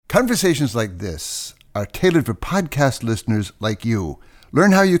Conversations like this are tailored for podcast listeners like you.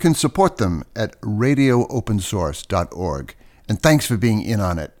 Learn how you can support them at radioopensource.org. And thanks for being in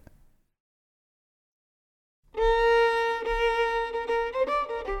on it.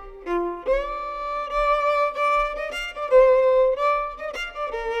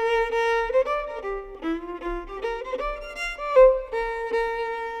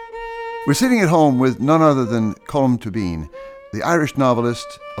 We're sitting at home with none other than Colm Tóibín, the Irish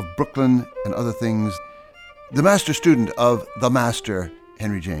novelist of Brooklyn and Other Things, the master student of the master,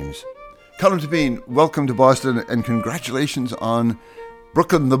 Henry James. Colm Tóibín, welcome to Boston and congratulations on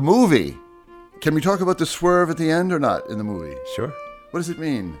Brooklyn, the movie. Can we talk about the swerve at the end or not in the movie? Sure. What does it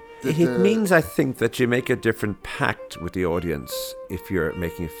mean? It means, I think, that you make a different pact with the audience if you're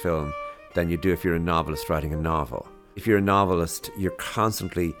making a film than you do if you're a novelist writing a novel. If you're a novelist, you're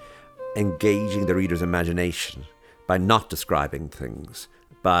constantly engaging the reader's imagination by not describing things,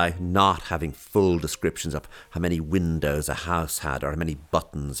 by not having full descriptions of how many windows a house had or how many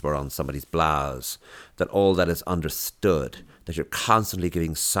buttons were on somebody's blouse, that all that is understood, that you're constantly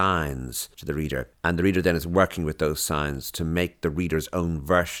giving signs to the reader, and the reader then is working with those signs to make the reader's own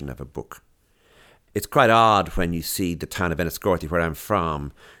version of a book. It's quite odd when you see the town of Enniscorthy, where I'm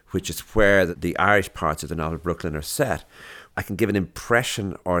from, which is where the Irish parts of the novel Brooklyn are set. I can give an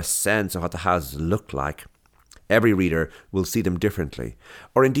impression or a sense of what the houses look like. Every reader will see them differently.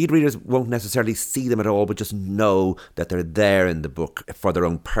 Or indeed, readers won't necessarily see them at all, but just know that they're there in the book for their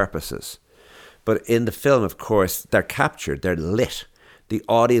own purposes. But in the film, of course, they're captured, they're lit. The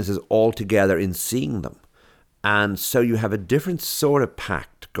audience is all together in seeing them. And so you have a different sort of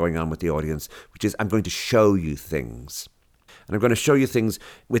pact going on with the audience, which is, I'm going to show you things. And I'm going to show you things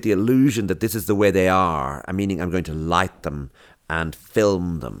with the illusion that this is the way they are, meaning I'm going to light them and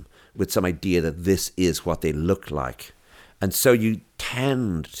film them with some idea that this is what they look like. And so you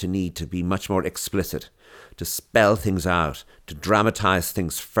tend to need to be much more explicit, to spell things out, to dramatize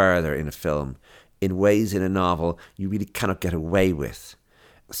things further in a film, in ways in a novel you really cannot get away with.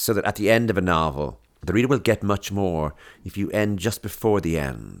 So that at the end of a novel, the reader will get much more if you end just before the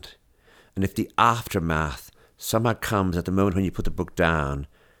end. And if the aftermath somehow comes at the moment when you put the book down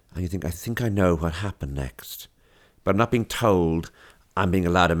and you think, I think I know what happened next. But I'm not being told, I'm being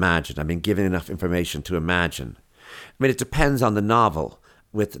allowed to imagine. I'm being given enough information to imagine. I mean, it depends on the novel.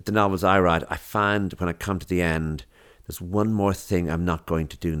 With the novels I write, I find when I come to the end, there's one more thing I'm not going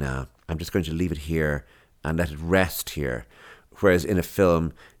to do now. I'm just going to leave it here and let it rest here. Whereas in a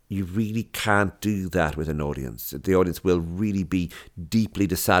film, you really can't do that with an audience. The audience will really be deeply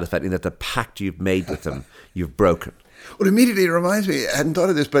dissatisfied in that the pact you've made with them, you've broken. Well, immediately it reminds me, I hadn't thought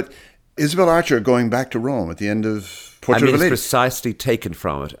of this, but Isabel Archer going back to Rome at the end of Portrait of a Lady. It's precisely taken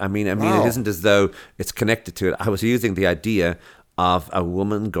from it. Wow. It isn't as though it's connected to it. I was using the idea of a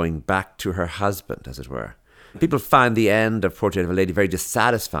woman going back to her husband, as it were. People find the end of Portrait of a Lady very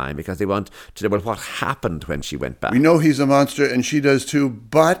dissatisfying because they want to know, well, what happened when she went back? We know he's a monster and she does too,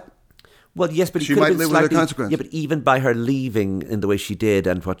 but... Well, yes, but she might live with the consequence. Yeah, but even by her leaving in the way she did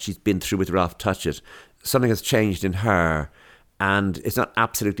and what she's been through with Ralph Touchett, something has changed in her, and it's not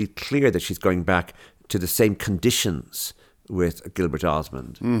absolutely clear that she's going back to the same conditions with Gilbert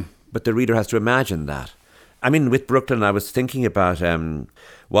Osmond. But the reader has to imagine that. I mean, with Brooklyn, I was thinking about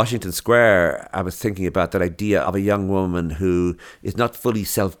Washington Square. I was thinking about that idea of a young woman who is not fully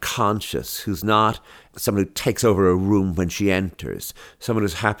self-conscious, who's not someone who takes over a room when she enters, someone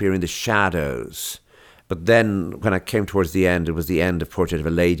who's happier in the shadows. But then when I came towards the end, it was the end of Portrait of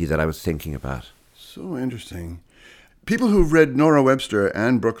a Lady that I was thinking about. So interesting. People who've read Nora Webster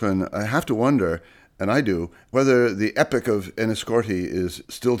and Brooklyn have to wonder, and I do, whether the epic of Enniscorthy is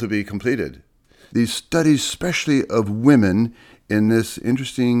still to be completed. These studies, especially of women in this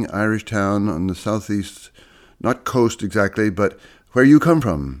interesting Irish town on the southeast, not coast exactly, but where you come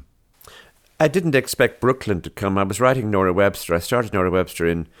from. I didn't expect Brooklyn to come. I was writing Nora Webster. I started Nora Webster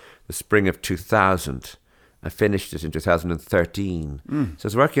in the spring of 2000. I finished it in 2013. So I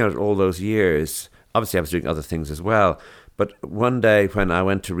was working on it all those years. Obviously, I was doing other things as well. But one day when I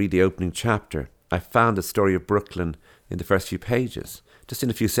went to read the opening chapter, I found the story of Brooklyn in the first few pages, just in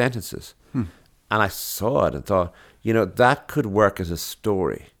a few sentences. And I saw it and thought, that could work as a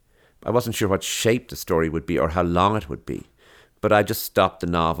story. I wasn't sure what shape the story would be or how long it would be. But I just stopped the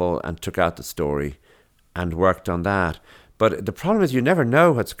novel and took out the story and worked on that. But the problem is you never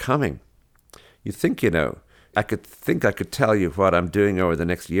know what's coming. You think you know. I could tell you what I'm doing over the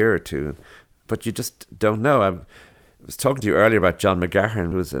next year or two, but you just don't know. I was talking to you earlier about John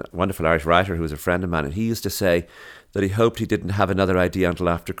McGahern, who was a wonderful Irish writer who was a friend of mine, and he used to say that he hoped he didn't have another idea until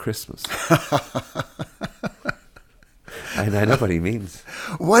after Christmas. I know what he means.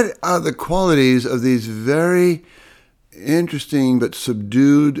 What are the qualities of these very interesting but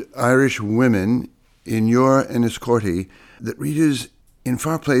subdued Irish women in your Enniscorthy that readers in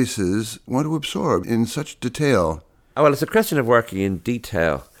far places want to absorb in such detail? Oh, well, it's a question of working in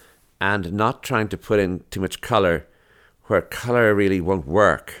detail and not trying to put in too much colour where colour really won't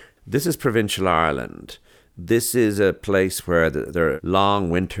work. This is provincial Ireland. This is a place where there are long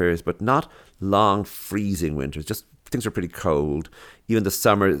winters, but not long freezing winters. Just things are pretty cold. Even the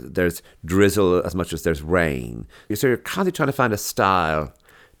summer, there's drizzle as much as there's rain. So you're constantly trying to find a style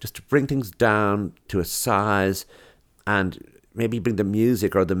just to bring things down to a size and maybe bring the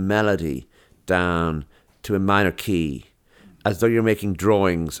music or the melody down to a minor key, as though you're making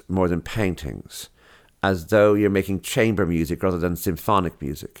drawings more than paintings, as though you're making chamber music rather than symphonic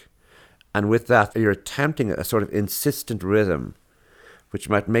music. And with that, you're attempting a sort of insistent rhythm, which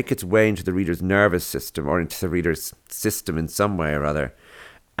might make its way into the reader's nervous system or into the reader's system in some way or other,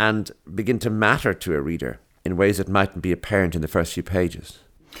 and begin to matter to a reader in ways that mightn't be apparent in the first few pages.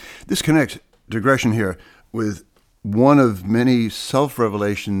 This connects, digression here, with one of many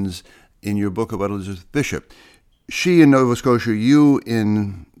self-revelations in your book about Elizabeth Bishop. She in Nova Scotia, you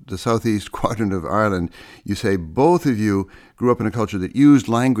in the southeast quadrant of Ireland, you say both of you grew up in a culture that used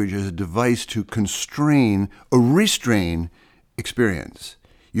language as a device to constrain or restrain experience.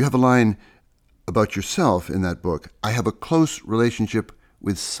 You have a line about yourself in that book. I have a close relationship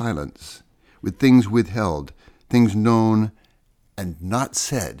with silence, with things withheld, things known and not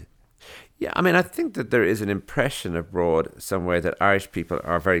said. Yeah, I mean, I think that there is an impression abroad somewhere that Irish people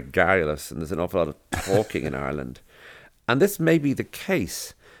are very garrulous and there's an awful lot of talking in Ireland. And this may be the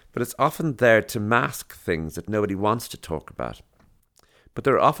case, but it's often there to mask things that nobody wants to talk about. But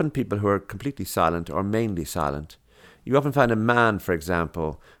there are often people who are completely silent or mainly silent. You often find a man, for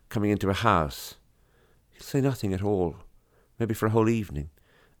example, coming into a house. He'll say nothing at all, maybe for a whole evening.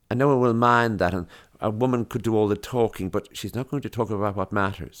 And no one will mind that. And a woman could do all the talking, but she's not going to talk about what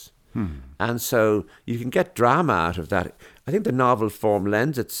matters. And so you can get drama out of that. I think the novel form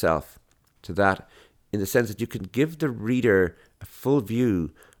lends itself to that in the sense that you can give the reader a full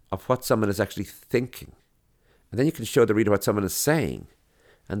view of what someone is actually thinking. And then you can show the reader what someone is saying.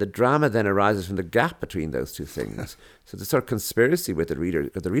 And the drama then arises from the gap between those two things. So there's sort of conspiracy with the reader,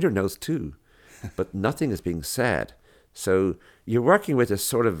 because the reader knows too, but nothing is being said. So you're working with a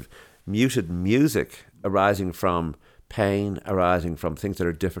sort of muted music arising from pain, arising from things that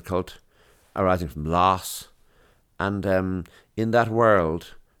are difficult, arising from loss. And in that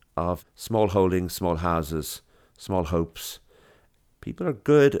world of small holdings, small houses, small hopes, people are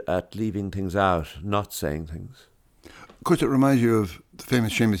good at leaving things out, not saying things. Of course, it reminds you of the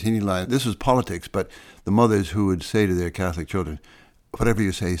famous Seamus Heaney line. This was politics, but the mothers who would say to their Catholic children, whatever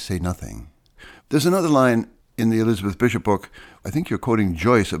you say nothing. There's another line in the Elizabeth Bishop book, I think you're quoting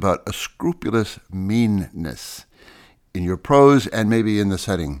Joyce, about a scrupulous meanness in your prose and maybe in the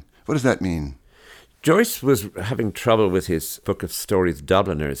setting. What does that mean? Joyce was having trouble with his book of stories,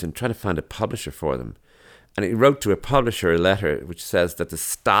 Dubliners, and trying to find a publisher for them. And he wrote to a publisher a letter which says that the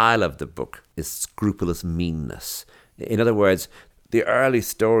style of the book is scrupulous meanness. In other words, the early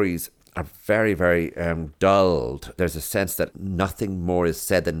stories are very, very dulled. There's a sense that nothing more is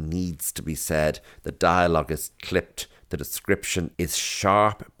said than needs to be said. The dialogue is clipped. The description is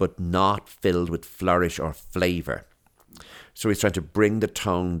sharp, but not filled with flourish or flavour. So he's trying to bring the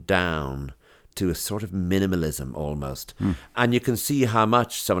tone down to a sort of minimalism almost. And you can see how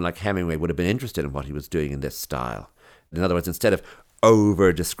much someone like Hemingway would have been interested in what he was doing in this style. In other words, instead of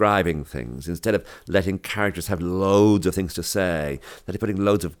over-describing things, instead of letting characters have loads of things to say, that putting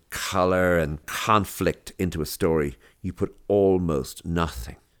loads of colour and conflict into a story, you put almost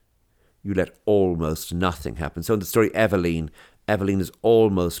nothing. You let almost nothing happen. So in the story Eveline is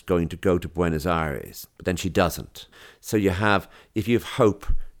almost going to go to Buenos Aires, but then she doesn't. So if you have hope,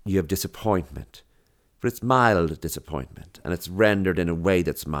 you have disappointment. But it's mild disappointment, and it's rendered in a way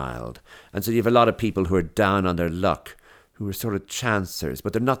that's mild. And so you have a lot of people who are down on their luck, who are sort of chancers,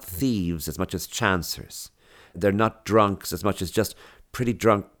 but they're not thieves as much as chancers. They're not drunks as much as just pretty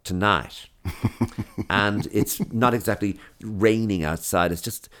drunk tonight. And it's not exactly raining outside, it's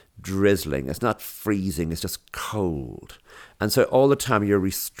just drizzling. It's not freezing, it's just cold. And so all the time you're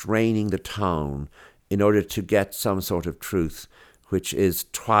restraining the tone in order to get some sort of truth, which is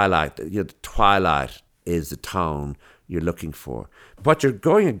twilight. The twilight is the tone you're looking for. What you're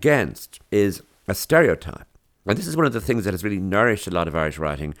going against is a stereotype. And this is one of the things that has really nourished a lot of Irish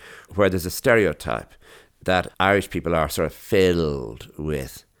writing, where there's a stereotype that Irish people are sort of filled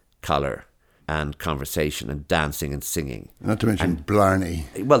with colour and conversation and dancing and singing. Not to mention Blarney.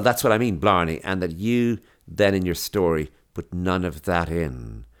 Well, that's what I mean, Blarney. And that you then in your story put none of that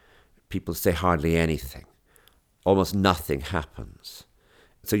in, people say hardly anything. Almost nothing happens.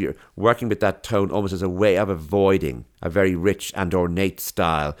 So you're working with that tone almost as a way of avoiding a very rich and ornate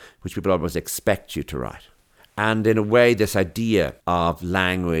style, which people almost expect you to write. And in a way, this idea of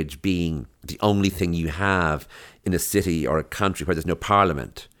language being the only thing you have in a city or a country where there's no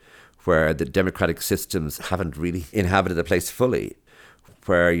parliament, where the democratic systems haven't really inhabited the place fully,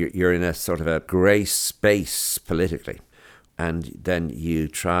 where you're in a sort of a grey space politically, and then you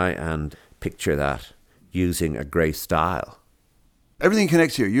try and picture that using a grey style. Everything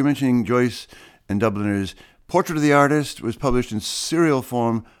connects here. You're mentioning Joyce and Dubliners. Portrait of the Artist was published in serial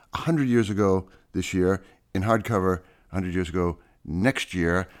form 100 years ago this year, in hardcover 100 years ago next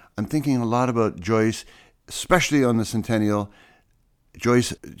year. I'm thinking a lot about Joyce, especially on the centennial.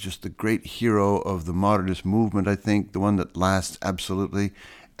 Joyce, just the great hero of the modernist movement, I think, the one that lasts absolutely.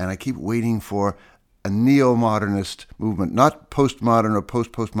 And I keep waiting for a neo-modernist movement, not postmodern or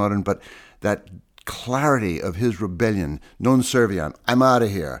post-postmodern, but that clarity of his rebellion. Non serviam, I'm out of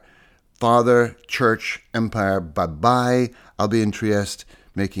here. Father, church, empire, bye-bye. I'll be in Trieste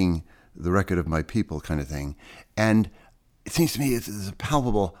making the record of my people kind of thing. And it seems to me there's a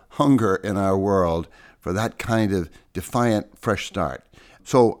palpable hunger in our world for that kind of defiant, fresh start.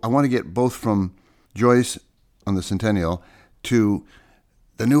 So I want to get both from Joyce on the centennial to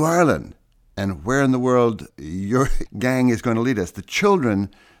the New Ireland and where in the world your gang is going to lead us. The children,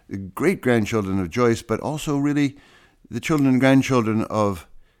 the great-grandchildren of Joyce, but also really the children and grandchildren of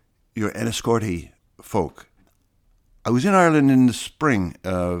your Enniscorthy folk. I was in Ireland in the spring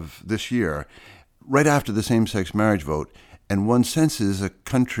of this year, right after the same-sex marriage vote, and one senses a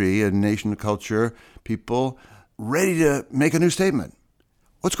country, a nation, a culture, people ready to make a new statement.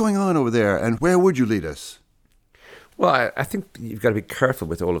 What's going on over there, and where would you lead us? Well, I think you've got to be careful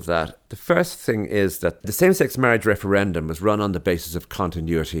with all of that. The first thing is that the same-sex marriage referendum was run on the basis of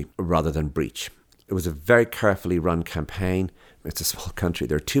continuity rather than breach. It was a very carefully run campaign. It's a small country.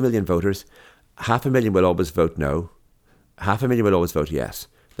 There are 2 million voters. 500,000 will always vote no. 500,000 will always vote yes.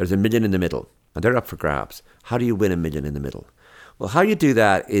 There's 1 million in the middle, and they're up for grabs. How do you win 1 million in the middle? Well, how you do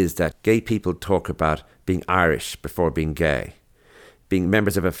that is that gay people talk about being Irish before being gay, being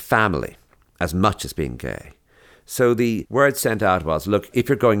members of a family as much as being gay. So the word sent out was, look, if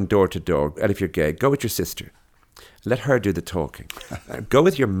you're going door to door, and if you're gay, go with your sister. Let her do the talking. Go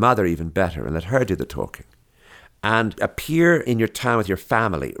with your mother even better and let her do the talking. And appear in your town with your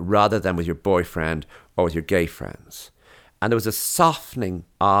family rather than with your boyfriend or with your gay friends. And there was a softening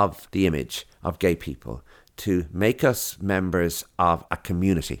of the image of gay people to make us members of a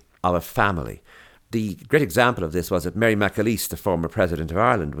community, of a family. The great example of this was that Mary McAleese, the former president of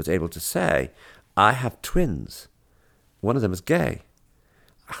Ireland, was able to say, I have twins. One of them is gay.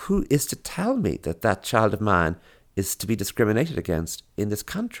 Who is to tell me that that child of mine is to be discriminated against in this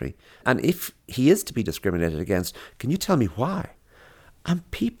country? And if he is to be discriminated against, can you tell me why? And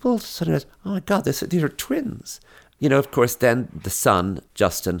people suddenly said, oh my God, these are twins. You know, of course, then the son,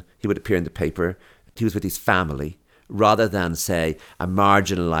 Justin, he would appear in the paper. He was with his family, rather than, say, a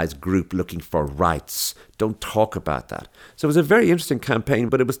marginalised group looking for rights. Don't talk about that. So it was a very interesting campaign,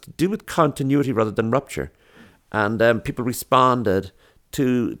 but it was to do with continuity rather than rupture. And people responded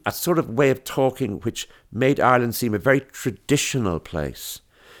to a sort of way of talking which made Ireland seem a very traditional place,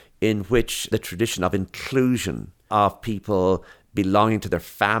 in which the tradition of inclusion of people belonging to their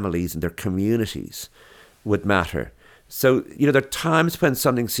families and their communities would matter. So, you know, there are times when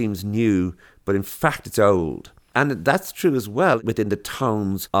something seems new, but in fact it's old. And that's true as well within the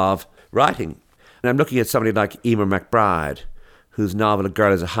tones of writing. And I'm looking at somebody like Emer McBride, whose novel A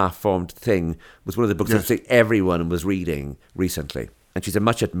Girl is a Half-Formed Thing was one of the books that everyone was reading recently. And she's a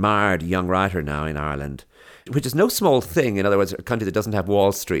much admired young writer now in Ireland, which is no small thing. In other words, a country that doesn't have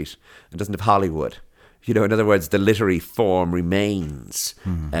Wall Street and doesn't have Hollywood. You know, in other words, the literary form remains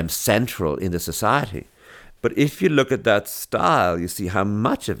central in the society. But if you look at that style, you see how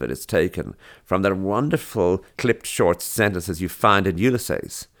much of it is taken from that wonderful clipped short sentences you find in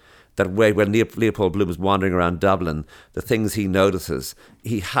Ulysses. That way when Leopold Bloom is wandering around Dublin, the things he notices,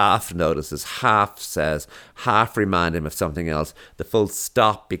 he half notices, half says, half remind him of something else. The full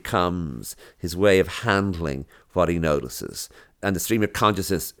stop becomes his way of handling what he notices. And the stream of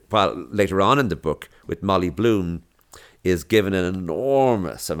consciousness, while later on in the book with Molly Bloom, is given an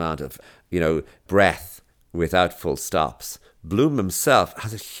enormous amount of, breath without full stops. Bloom himself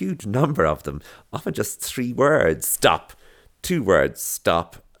has a huge number of them, often just 3 words, stop, 2 words,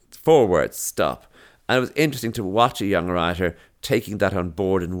 stop, 4 words, stop. And it was interesting to watch a young writer taking that on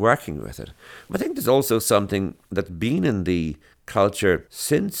board and working with it. I think there's also something that's been in the culture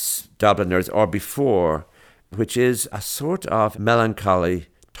since Dubliners or before, which is a sort of melancholy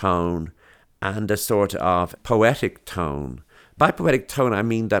tone and a sort of poetic tone. By poetic tone, I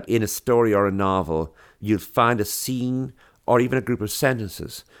mean that in a story or a novel, you'll find a scene or even a group of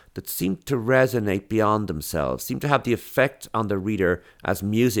sentences that seem to resonate beyond themselves, seem to have the effect on the reader as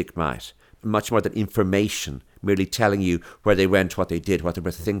music might, much more than information, merely telling you where they went, what they did, what they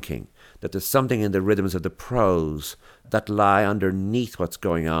were thinking. That there's something in the rhythms of the prose that lie underneath what's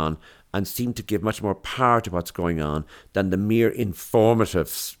going on and seem to give much more power to what's going on than the mere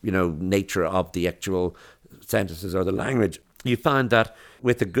informative, nature of the actual sentences or the language. You find that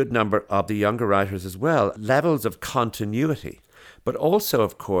with a good number of the younger writers as well, levels of continuity. But also,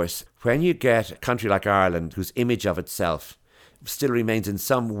 of course, when you get a country like Ireland, whose image of itself still remains in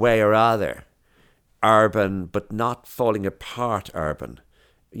some way or other urban, but not falling apart urban,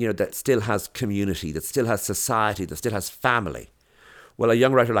 that still has community, that still has society, that still has family. Well, a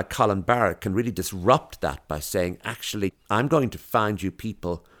young writer like Colm Barrett can really disrupt that by saying, actually, I'm going to find you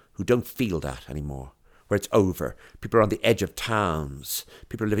people who don't feel that anymore, where it's over. People are on the edge of towns.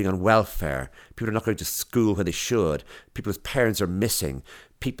 People are living on welfare. People are not going to school when they should. People's parents are missing.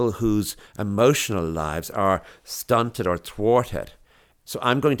 People whose emotional lives are stunted or thwarted. So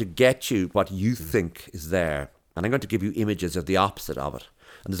I'm going to get you what you think is there, and I'm going to give you images of the opposite of it.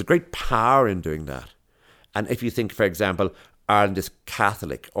 And there's a great power in doing that. And if you think, for example, Ireland is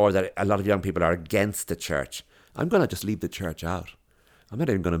Catholic, or that a lot of young people are against the church, I'm going to just leave the church out. I'm not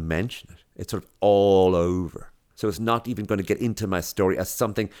even going to mention it. It's sort of all over. So it's not even going to get into my story as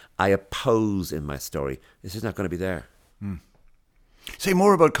something I oppose in my story. It's just not going to be there. Say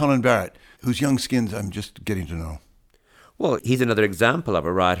more about Colm Barrett, whose young skins I'm just getting to know. Well, he's another example of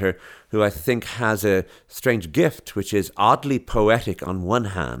a writer who I think has a strange gift, which is oddly poetic on one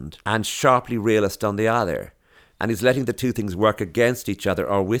hand and sharply realist on the other. And he's letting the two things work against each other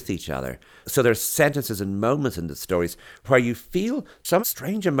or with each other. So there's sentences and moments in the stories where you feel some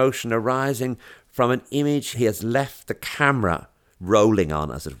strange emotion arising from an image he has left the camera rolling on,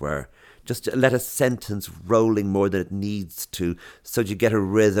 as it were. Just to let a sentence rolling more than it needs to, so you get a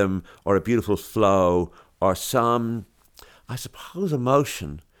rhythm or a beautiful flow or some, I suppose,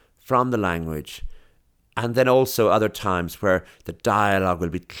 emotion from the language. And then also other times where the dialogue will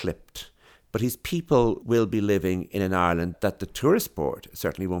be clipped. But his people will be living in an Ireland that the tourist board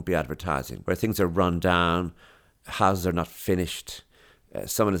certainly won't be advertising, where things are run down, houses are not finished,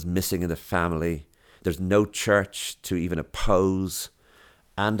 someone is missing in the family, there's no church to even oppose.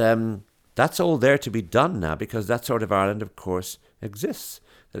 And that's all there to be done now, because that sort of Ireland, of course, exists.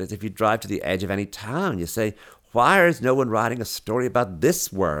 That is, if you drive to the edge of any town, you say, why is no one writing a story about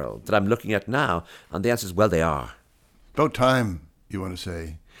this world that I'm looking at now? And the answer is, well, they are. About time, you want to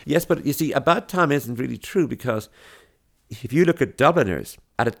say. Yes, but you see, about time isn't really true, because if you look at Dubliners,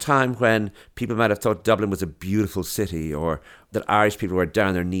 at a time when people might have thought Dublin was a beautiful city, or that Irish people were down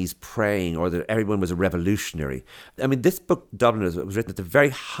on their knees praying, or that everyone was a revolutionary. I mean, this book, Dubliners, was written at the very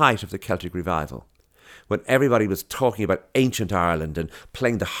height of the Celtic Revival, when everybody was talking about ancient Ireland and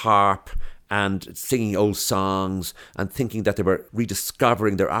playing the harp and singing old songs and thinking that they were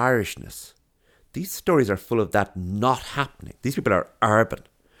rediscovering their Irishness. These stories are full of that not happening. These people are urban.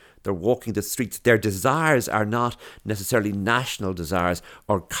 They're walking the streets. Their desires are not necessarily national desires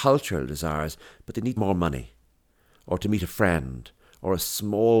or cultural desires, but they need more money, or to meet a friend, or a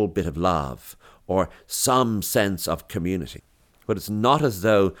small bit of love, or some sense of community. But it's not as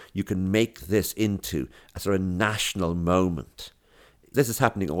though you can make this into a sort of national moment. This is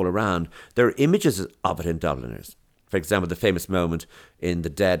happening all around. There are images of it in Dubliners. For example, the famous moment in The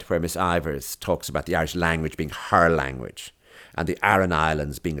Dead where Miss Ivors talks about the Irish language being her language, and the Aran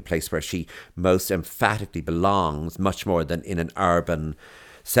Islands being a place where she most emphatically belongs, much more than in an urban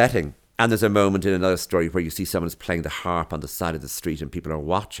setting. And there's a moment in another story where you see someone is playing the harp on the side of the street and people are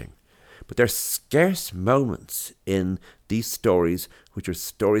watching. But there's scarce moments in these stories which are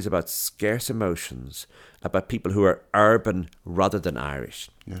stories about scarce emotions, about people who are urban rather than Irish,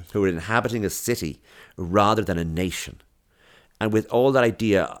 yes, who are inhabiting a city rather than a nation. And with all that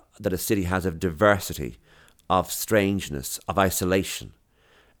idea that a city has of diversity, of strangeness, of isolation,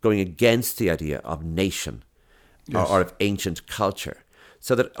 going against the idea of nation, yes, or of ancient culture.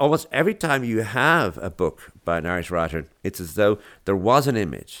 So that almost every time you have a book by an Irish writer, it's as though there was an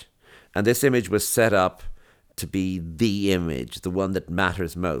image, and this image was set up to be the image, the one that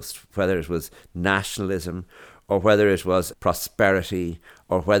matters most, whether it was nationalism or whether it was prosperity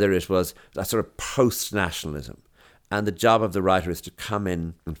or whether it was a sort of post-nationalism. And the job of the writer is to come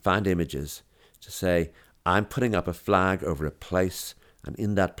in and find images to say, I'm putting up a flag over a place, and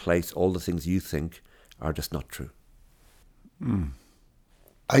in that place, all the things you think are just not true.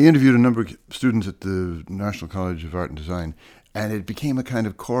 I interviewed a number of students at the National College of Art and Design, and it became a kind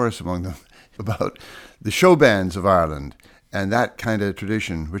of chorus among them about the show bands of Ireland and that kind of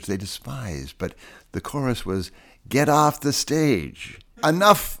tradition, which they despise. But the chorus was, "Get off the stage.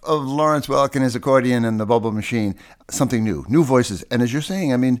 Enough of Lawrence Welk and his accordion and the bubble machine. Something new voices." And as you're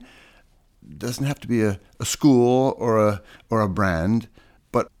saying, I mean, it doesn't have to be a school or a brand,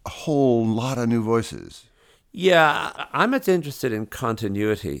 but a whole lot of new voices. Yeah, I'm as interested in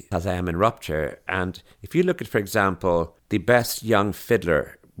continuity as I am in rupture. And if you look at, for example, the best young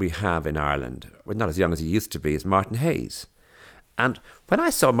fiddler we have in Ireland, well, not as young as he used to be, is Martin Hayes. And when I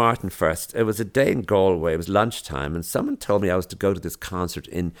saw Martin first, it was a day in Galway, it was lunchtime, and someone told me I was to go to this concert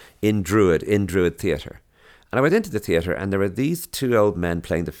in Druid Theatre. And I went into the theatre, and there were these two old men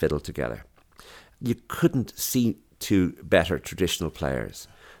playing the fiddle together. You couldn't see two better traditional players,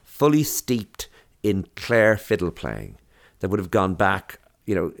 fully steeped in Clare fiddle playing that would have gone back,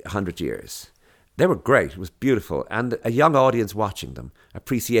 100 years. They were great. It was beautiful. And a young audience watching them,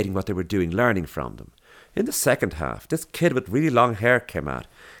 appreciating what they were doing, learning from them. In the second half, this kid with really long hair came out.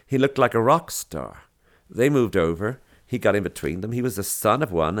 He looked like a rock star. They moved over. He got in between them. He was the son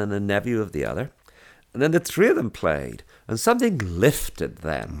of one and a nephew of the other. And then the three of them played. And something lifted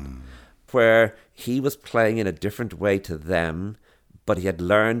them, where he was playing in a different way to them, but he had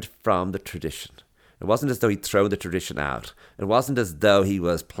learned from the tradition. It wasn't as though he'd thrown the tradition out. It wasn't as though he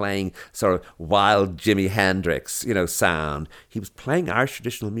was playing sort of wild Jimi Hendrix, sound. He was playing Irish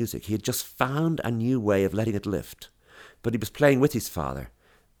traditional music. He had just found a new way of letting it lift. But he was playing with his father.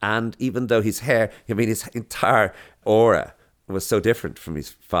 And even though his hair, his entire aura was so different from his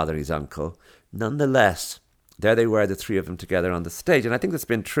father and his uncle, nonetheless, there they were, the three of them together on the stage. And I think that's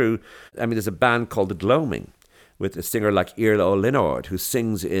been true. There's a band called The Gloaming, with a singer like Iarla O'Linord, who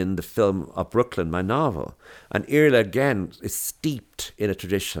sings in the film of Brooklyn, my novel. And Iarla, again, is steeped in a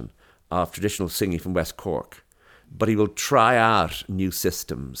tradition of traditional singing from West Cork. But he will try out new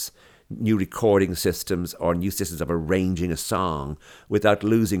systems, new recording systems, or new systems of arranging a song without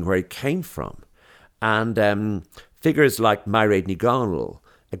losing where he came from. And figures like Mairead Ní Dhomhnaill,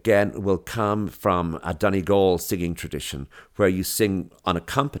 again, will come from a Donegal singing tradition where you sing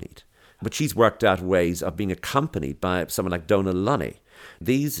unaccompanied. But she's worked out ways of being accompanied by someone like Donal Lunny.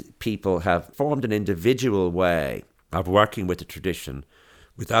 These people have formed an individual way of working with the tradition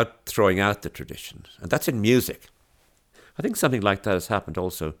without throwing out the tradition. And that's in music. I think something like that has happened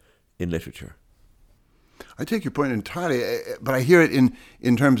also in literature. I take your point entirely, but I hear it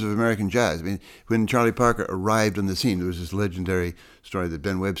in terms of American jazz. When Charlie Parker arrived on the scene, there was this legendary story that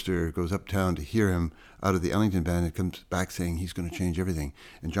Ben Webster goes uptown to hear him out of the Ellington band and comes back saying he's going to change everything.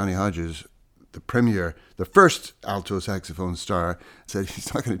 And Johnny Hodges, the first alto saxophone star, said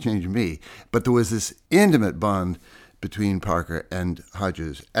he's not going to change me. But there was this intimate bond between Parker and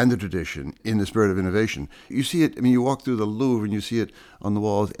Hodges and the tradition in the spirit of innovation. You see it, you walk through the Louvre and you see it on the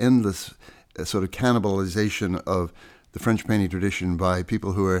walls, endless sort of cannibalization of the French painting tradition by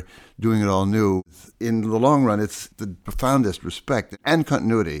people who are doing it all new. In the long run, it's the profoundest respect and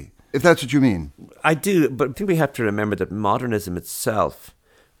continuity, if that's what you mean. I do, but I think we have to remember that modernism itself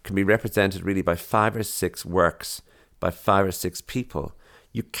can be represented really by 5 or 6 works, by 5 or 6 people.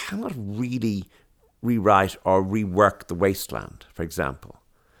 You cannot really rewrite or rework The Wasteland, for example.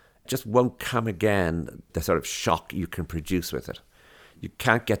 It just won't come again, the sort of shock you can produce with it. You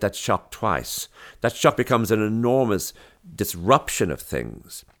can't get that shock twice. That shock becomes an enormous disruption of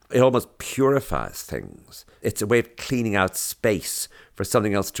things. It almost purifies things. It's a way of cleaning out space for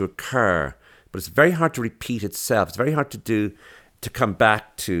something else to occur. But it's very hard to repeat itself. It's very hard to come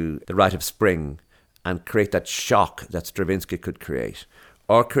back to the Rite of Spring and create that shock that Stravinsky could create,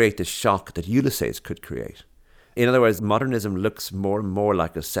 or create the shock that Ulysses could create. In other words, modernism looks more and more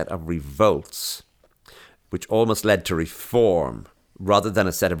like a set of revolts, which almost led to reform, rather than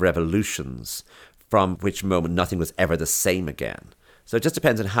a set of revolutions, from which moment nothing was ever the same again. So it just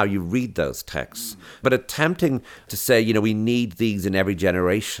depends on how you read those texts. But attempting to say, we need these in every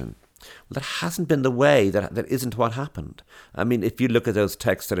generation, well, that hasn't been the way. That isn't what happened. If you look at those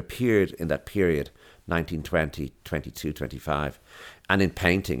texts that appeared in that period, 1920, 22, 25, and in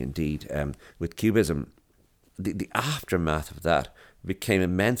painting, indeed, with Cubism, the aftermath of that became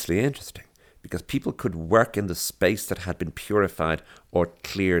immensely interesting, because people could work in the space that had been purified or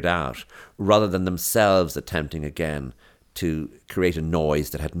cleared out, rather than themselves attempting again to create a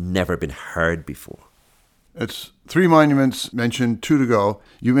noise that had never been heard before. It's 3 monuments mentioned, 2 to go.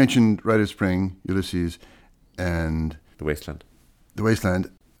 You mentioned Rite of Spring, Ulysses, and The Wasteland. The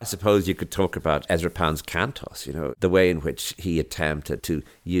Wasteland. I suppose you could talk about Ezra Pound's Cantos, the way in which he attempted to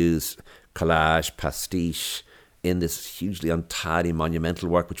use collage, pastiche, in this hugely untidy monumental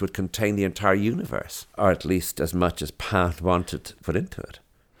work which would contain the entire universe, or at least as much as Pound wanted to put into it.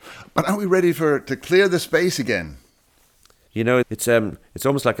 But are we ready to clear the space again? You know, it's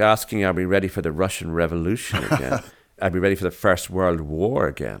almost like asking, are we ready for the Russian Revolution again? Are we ready for the First World War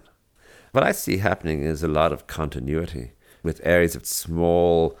again? What I see happening is a lot of continuity with areas of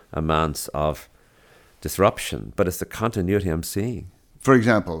small amounts of disruption, but it's the continuity I'm seeing. For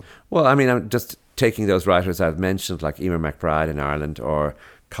example? Well, I mean, I'm just taking those writers I've mentioned, like Emer McBride in Ireland or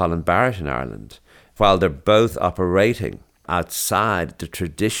Colin Barrett in Ireland, while they're both operating outside the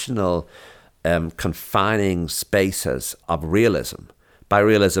traditional confining spaces of realism. By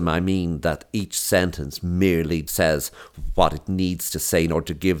realism, I mean that each sentence merely says what it needs to say in order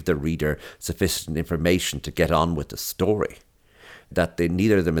to give the reader sufficient information to get on with the story. That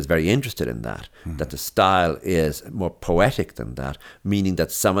neither of them is very interested in that, that the style is more poetic than that, meaning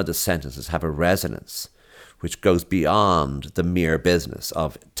that some of the sentences have a resonance which goes beyond the mere business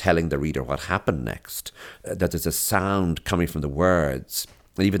of telling the reader what happened next, that there's a sound coming from the words,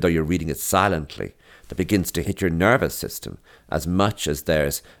 and even though you're reading it silently, that begins to hit your nervous system as much as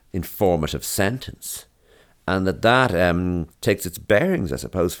there's informative sentence. And that takes its bearings, I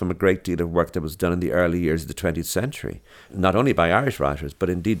suppose, from a great deal of work that was done in the early years of the 20th century, not only by Irish writers, but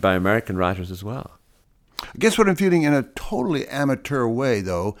indeed by American writers as well. I guess what I'm feeling in a totally amateur way,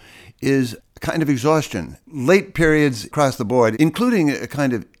 though, is a kind of exhaustion. Late periods across the board, including a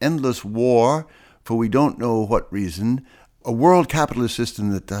kind of endless war for we don't know what reason, a world capitalist system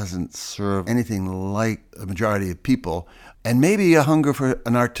that doesn't serve anything like a majority of people, and maybe a hunger for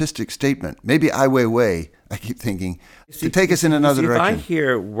an artistic statement. Maybe Ai Weiwei, I keep thinking, to take us in another direction. If I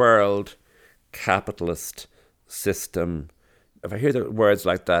hear world capitalist system, if I hear the words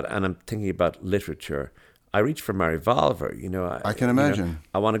like that and I'm thinking about literature, I reach for my revolver. I can imagine.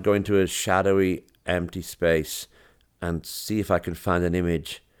 I want to go into a shadowy, empty space and see if I can find an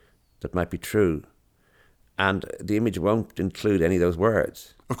image that might be true. And the image won't include any of those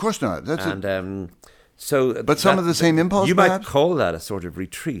words. Of course not. But some of the same impulse, you perhaps? might call that a sort of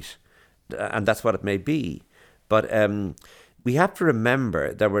retreat, and that's what it may be. But we have to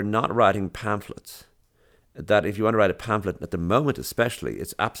remember that we're not writing pamphlets. That if you want to write a pamphlet, at the moment especially,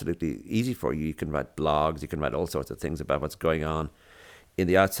 it's absolutely easy for you. You can write blogs, you can write all sorts of things about what's going on in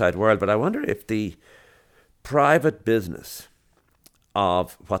the outside world. But I wonder if the private business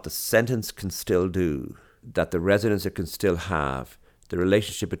of what the sentence can still do, that the resonance it can still have, the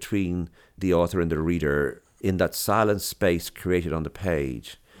relationship between the author and the reader in that silent space created on the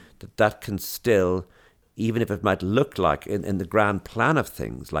page, that can still, even if it might look like in the grand plan of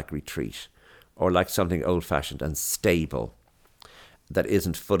things like retreat or like something old-fashioned and stable that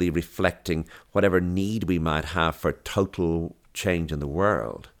isn't fully reflecting whatever need we might have for total change in the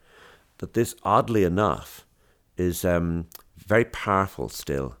world, that this, oddly enough, is very powerful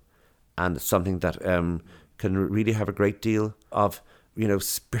still, and something that can really have a great deal of,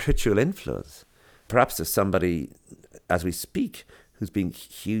 spiritual influence. Perhaps there's somebody, as we speak, who's being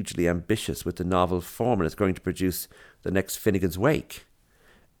hugely ambitious with the novel form and is going to produce the next Finnegan's Wake.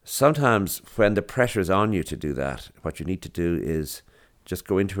 Sometimes when the pressure is on you to do that, what you need to do is just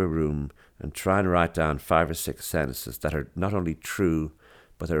go into a room and try and write down 5 or 6 sentences that are not only true,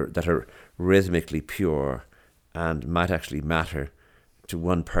 but that are rhythmically pure and might actually matter to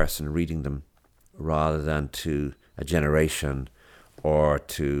one person reading them rather than to a generation or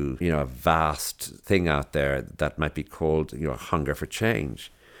to, a vast thing out there that might be called, hunger for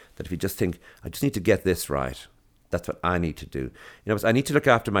change. That if you just think, I just need to get this right, that's what I need to do. I need to look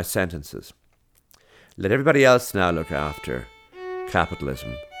after my sentences. Let everybody else now look after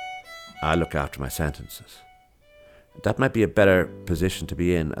capitalism. I look after my sentences. That might be a better position to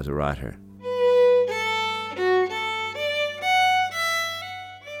be in as a writer.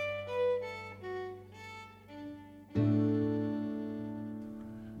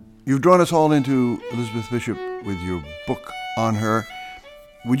 You've drawn us all into Elizabeth Bishop with your book on her.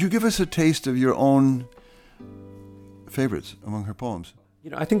 Would you give us a taste of your own favourites among her poems?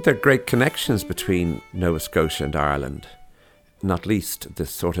 I think there are great connections between Nova Scotia and Ireland, not least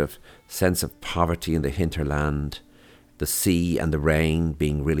this sort of sense of poverty in the hinterland, the sea and the rain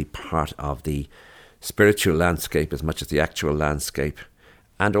being really part of the spiritual landscape as much as the actual landscape,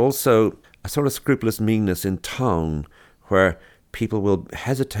 and also a sort of scrupulous meanness in tone where people will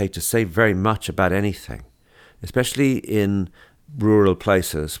hesitate to say very much about anything, especially in rural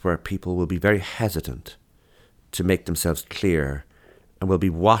places where people will be very hesitant to make themselves clear and will be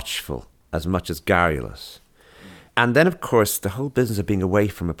watchful as much as garrulous. And then, of course, the whole business of being away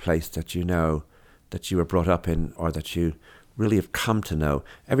from a place that you know, that you were brought up in or that you really have come to know.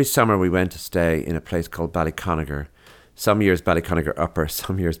 Every summer we went to stay in a place called Ballyconagher. Some years Ballyconagher Upper,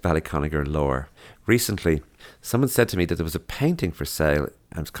 some years Ballyconagher Lower. Recently, someone said to me that there was a painting for sale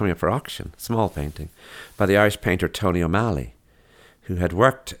and it was coming up for auction, a small painting, by the Irish painter Tony O'Malley, who had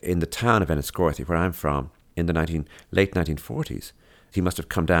worked in the town of Enniscorthy, where I'm from, in the late 1940s. He must have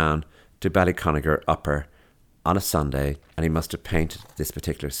come down to Ballyconagher Upper on a Sunday, and he must have painted this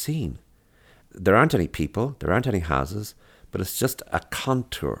particular scene. There aren't any people, there aren't any houses, but it's just a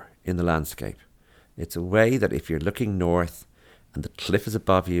contour in the landscape. It's a way that if you're looking north and the cliff is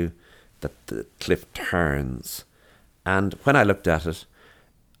above you, that the cliff turns. And when I looked at it,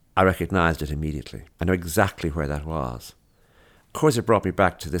 I recognised it immediately. I know exactly where that was. Of course, it brought me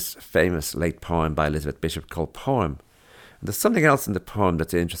back to this famous late poem by Elizabeth Bishop called Poem. And there's something else in the poem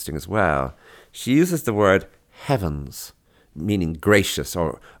that's interesting as well. She uses the word heavens, meaning gracious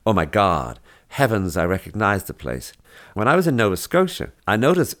or, oh my God. Heavens, I recognised the place. When I was in Nova Scotia, I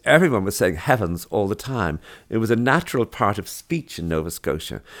noticed everyone was saying heavens all the time. It was a natural part of speech in Nova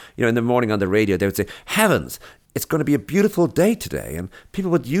Scotia. You know, in the morning on the radio, they would say, heavens, it's going to be a beautiful day today. And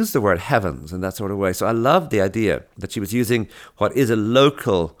people would use the word heavens in that sort of way. So I loved the idea that she was using what is a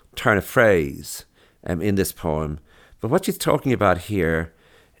local turn of phrase in this poem. But what she's talking about here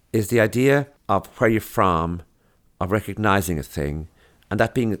is the idea of where you're from, of recognising a thing, and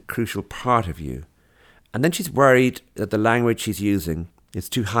that being a crucial part of you. And then she's worried that the language she's using is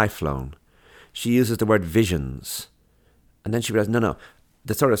too high-flown. She uses the word visions. And then she realizes, no,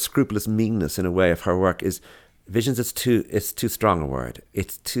 the sort of scrupulous meanness in a way of her work is visions is too strong a word.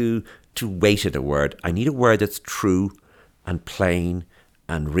 It's too weighted a word. I need a word that's true and plain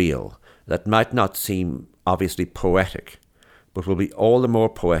and real, that might not seem obviously poetic, but will be all the more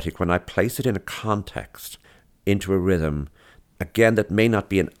poetic when I place it in a context, into a rhythm, again, that may not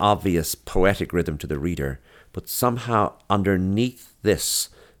be an obvious poetic rhythm to the reader, but somehow underneath this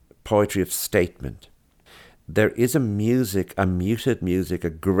poetry of statement, there is a music, a muted music, a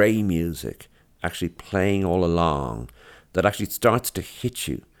grey music, actually playing all along, that actually starts to hit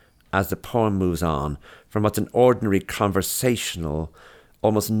you as the poem moves on from what's an ordinary conversational,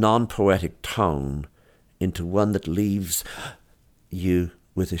 almost non-poetic tone into one that leaves you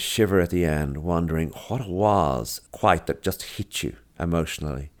with a shiver at the end, wondering what it was quite that just hit you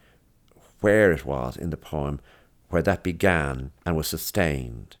emotionally, where it was in the poem, where that began and was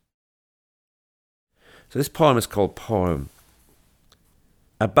sustained. So this poem is called Poem.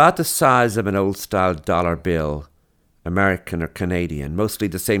 About the size of an old-style dollar bill, American or Canadian, mostly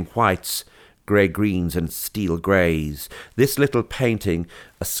the same whites, grey-greens and steel greys, this little painting,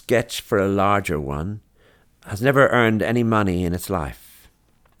 a sketch for a larger one, has never earned any money in its life.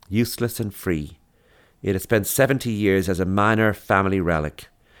 Useless and free, it had spent 70 years as a minor family relic,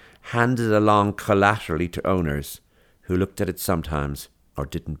 handed along collaterally to owners who looked at it sometimes or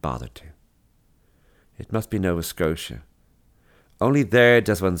didn't bother to. It must be Nova Scotia. Only there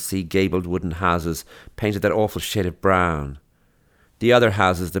does one see gabled wooden houses painted that awful shade of brown. The other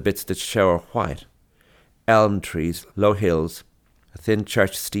houses, the bits that show, are white. Elm trees, low hills, a thin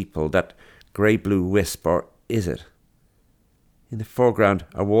church steeple, that grey-blue wisp, or is it? In the foreground,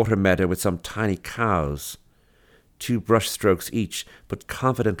 a water meadow with some tiny cows. 2 brush strokes each, but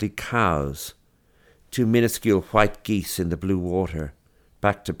confidently cows. 2 minuscule white geese in the blue water,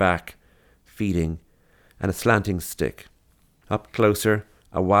 back to back, feeding, and a slanting stick. Up closer,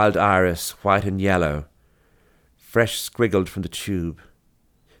 a wild iris, white and yellow, fresh squiggled from the tube.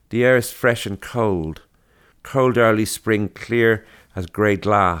 The air is fresh and cold early spring, clear as grey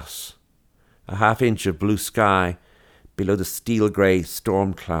glass. A half-inch of blue sky below the steel-grey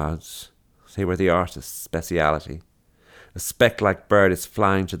storm clouds. They were the artist's speciality. A speck-like bird is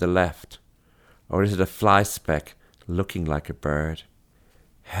flying to the left. Or is it a fly speck looking like a bird?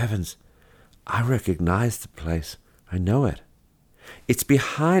 Heavens, I recognize the place. I know it. It's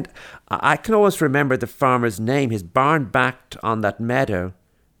behind... I can always remember the farmer's name, his barn backed on that meadow.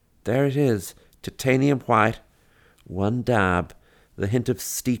 There it is, titanium white, 1 dab, the hint of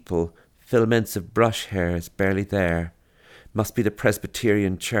steeple, filaments of brush hairs barely there. Must be the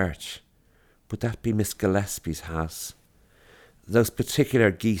Presbyterian church. Would that be Miss Gillespie's house? Those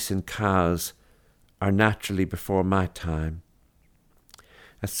particular geese and cows are naturally before my time.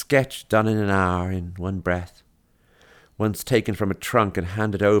 A sketch done in an hour, in one breath. Once taken from a trunk and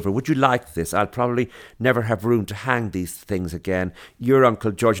handed over. Would you like this? I'll probably never have room to hang these things again. Your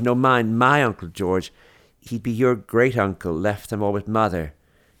Uncle George, no mine, my Uncle George. He'd be your great-uncle, left them all with Mother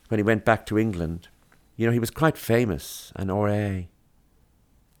when he went back to England. You know, he was quite famous, an R.A.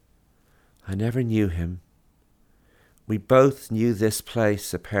 I never knew him. We both knew this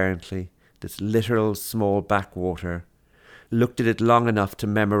place, apparently, this literal small backwater. looked at it long enough to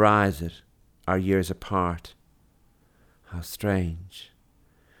memorize it, our years apart. How strange.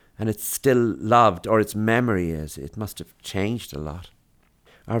 And it's still loved, or its memory is. It must have changed a lot.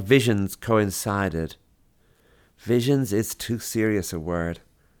 Our visions coincided. Visions is too serious a word.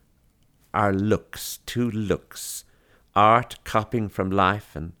 Our looks, two looks. Art copying from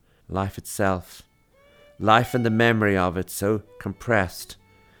life and life itself. Life and the memory of it so compressed,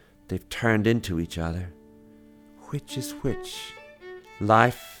 they've turned into each other. Which is which?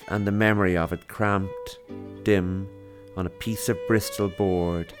 Life and the memory of it cramped, dim, on a piece of Bristol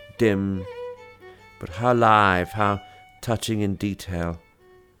board, dim, but how live, how touching in detail.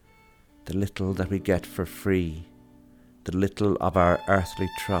 The little that we get for free, the little of our earthly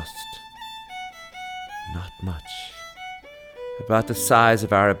trust. Not much. About the size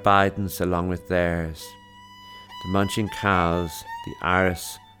of our abidance along with theirs. The munching cows, the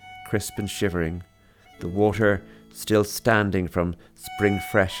iris crisp and shivering, the water still standing from spring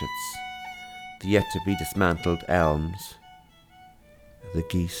freshets, the yet to be dismantled elms, the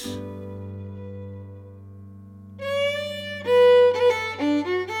geese.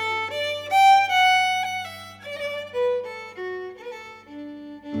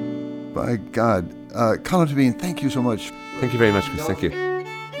 By God. Colm Tóibín, thank you so much. Thank you very much, Chris. Thank you.